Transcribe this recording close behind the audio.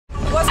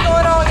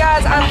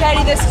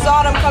ready this is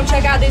autumn. Come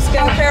check out this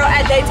spin apparel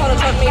at Daytona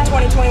Truck Meet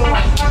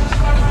 2021.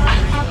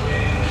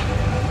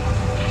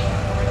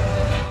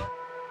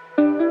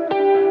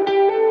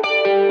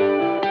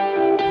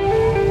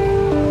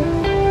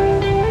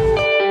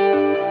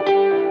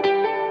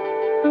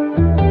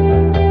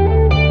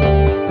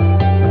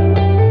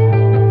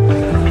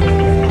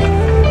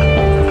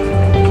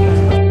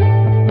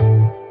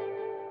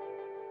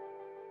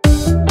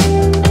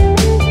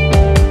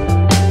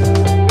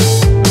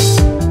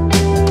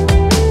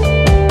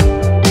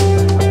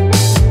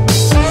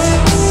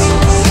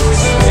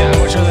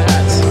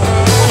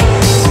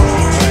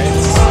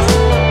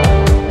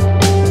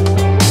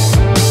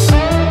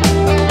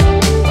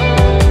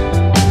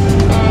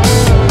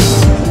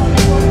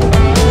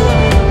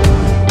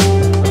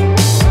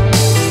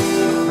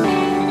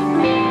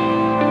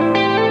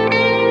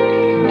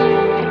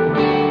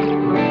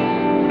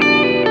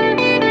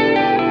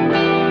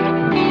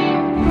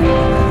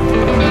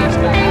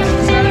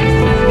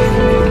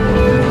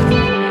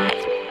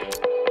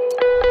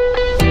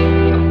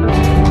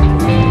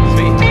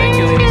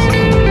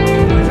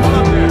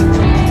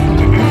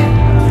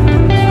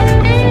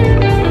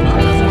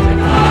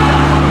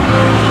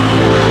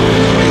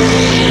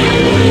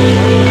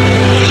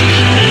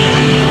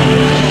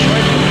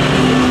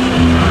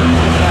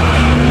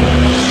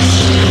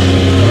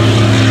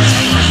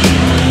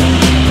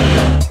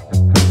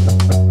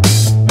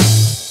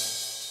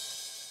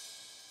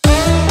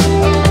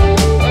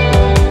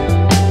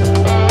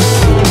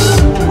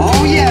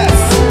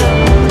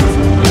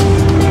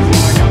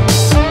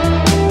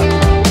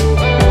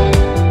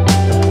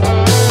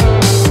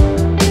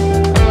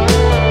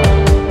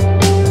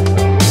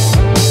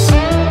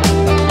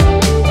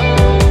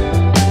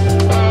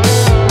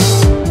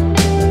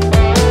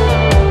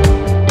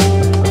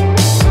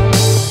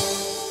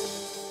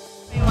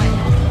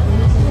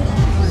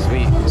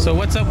 So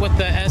what's up with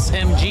the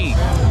SMG?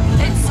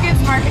 It's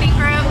Scoop's marketing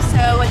group,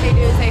 so what they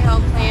do is they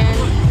help plan.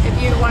 If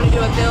you want to do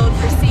a build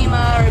for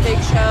SEMA or a big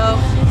show,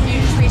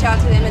 you just reach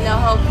out to them and they'll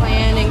help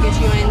plan and get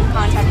you in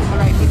contact with the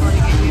right people to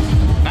get you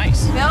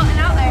nice built and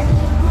out there.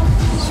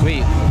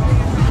 Sweet.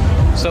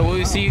 So will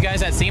we see you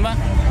guys at SEMA?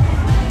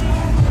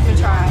 Good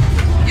try.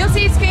 You'll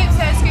see Scoop,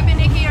 so Scoop and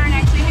Nikki aren't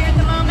actually here at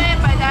the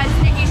moment, but that's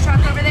Nikki's truck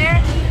over there.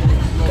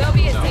 They'll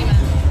be at SEMA.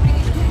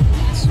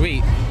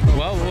 Sweet.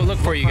 Well, we'll look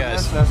for you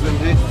guys. Yeah. Is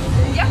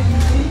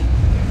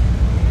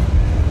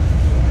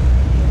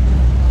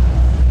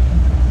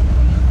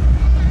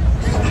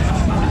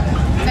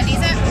that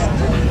decent?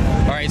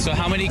 All right, so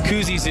how many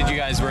koozies did you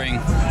guys bring?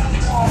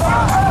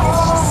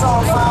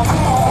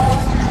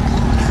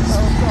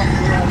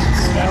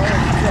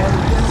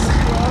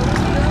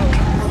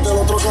 Del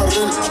otro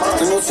carril,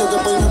 tengo 7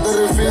 peines de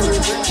refil,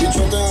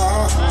 bichote,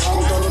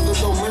 ajá,